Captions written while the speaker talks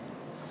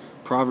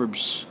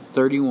Proverbs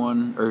 10,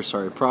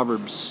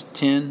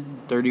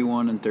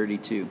 31, and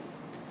 32.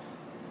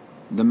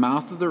 The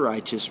mouth of the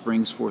righteous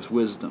brings forth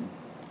wisdom,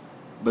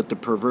 but the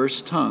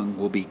perverse tongue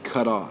will be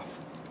cut off.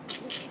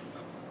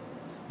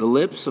 The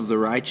lips of the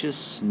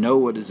righteous know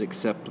what is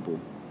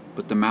acceptable,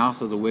 but the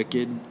mouth of the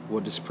wicked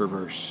what is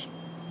perverse.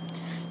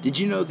 Did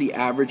you know the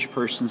average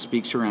person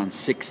speaks around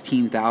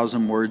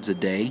 16,000 words a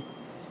day?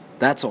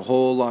 That's a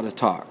whole lot of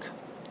talk.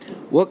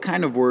 What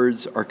kind of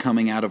words are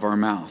coming out of our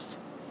mouth?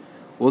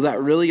 Well,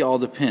 that really all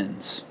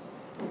depends.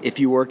 If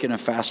you work in a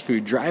fast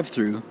food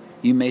drive-thru,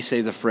 you may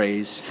say the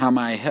phrase, how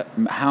may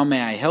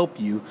I help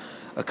you,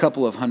 a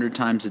couple of hundred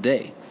times a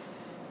day.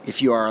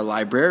 If you are a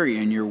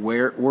librarian, your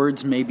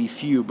words may be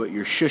few, but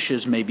your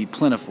shushes may be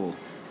plentiful.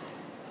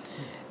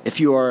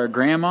 If you are a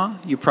grandma,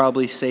 you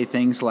probably say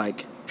things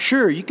like,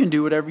 sure, you can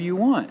do whatever you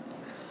want.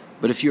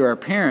 But if you are a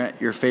parent,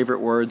 your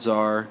favorite words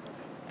are,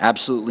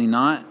 absolutely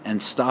not,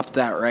 and stop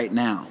that right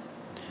now.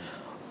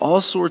 All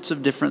sorts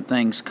of different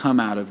things come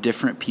out of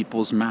different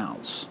people's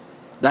mouths.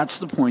 That's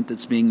the point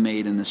that's being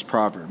made in this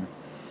proverb.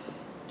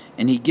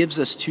 And he gives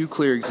us two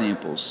clear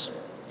examples.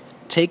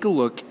 Take a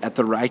look at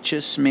the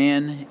righteous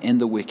man and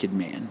the wicked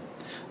man.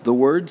 The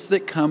words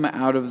that come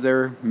out of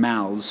their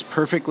mouths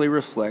perfectly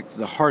reflect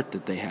the heart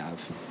that they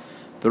have.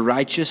 The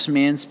righteous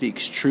man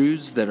speaks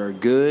truths that are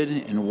good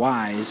and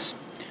wise,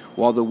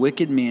 while the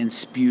wicked man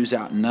spews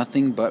out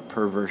nothing but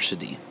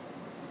perversity.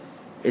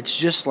 It's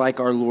just like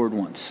our Lord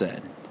once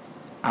said,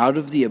 out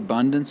of the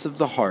abundance of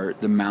the heart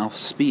the mouth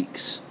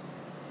speaks.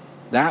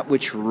 That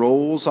which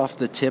rolls off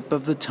the tip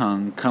of the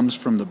tongue comes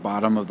from the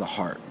bottom of the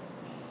heart.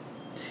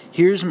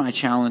 Here's my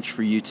challenge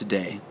for you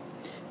today.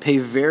 Pay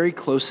very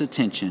close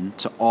attention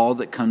to all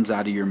that comes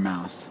out of your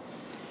mouth.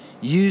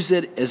 Use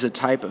it as a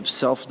type of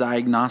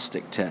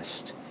self-diagnostic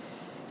test.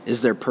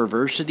 Is there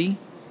perversity,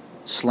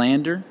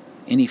 slander,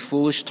 any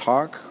foolish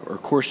talk, or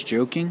coarse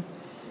joking?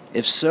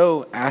 If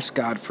so, ask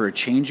God for a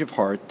change of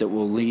heart that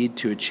will lead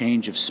to a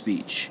change of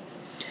speech.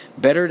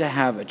 Better to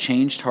have a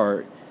changed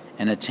heart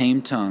and a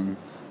tamed tongue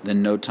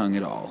than no tongue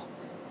at all.